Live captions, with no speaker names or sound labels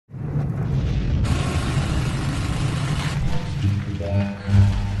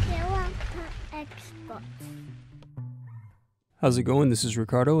spots. How's it going? This is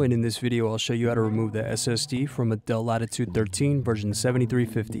Ricardo, and in this video I'll show you how to remove the SSD from a Dell Latitude 13 version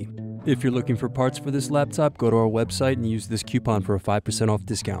 7350. If you're looking for parts for this laptop, go to our website and use this coupon for a 5% off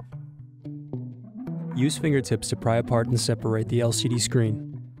discount. Use fingertips to pry apart and separate the LCD screen.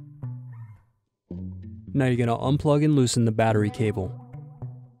 Now you're going to unplug and loosen the battery cable.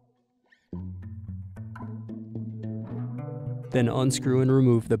 Then unscrew and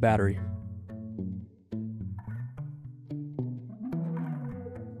remove the battery.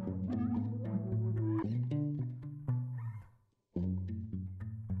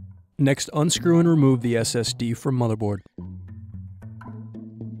 Next, unscrew and remove the SSD from motherboard.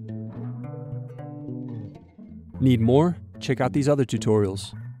 Need more? Check out these other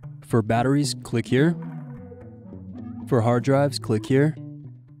tutorials. For batteries, click here. For hard drives, click here.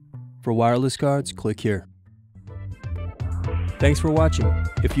 For wireless cards, click here. Thanks for watching.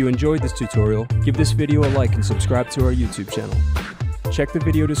 If you enjoyed this tutorial, give this video a like and subscribe to our YouTube channel. Check the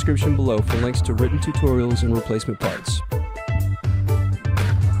video description below for links to written tutorials and replacement parts.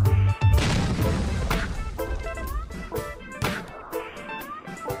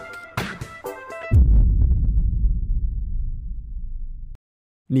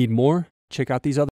 Need more? Check out these other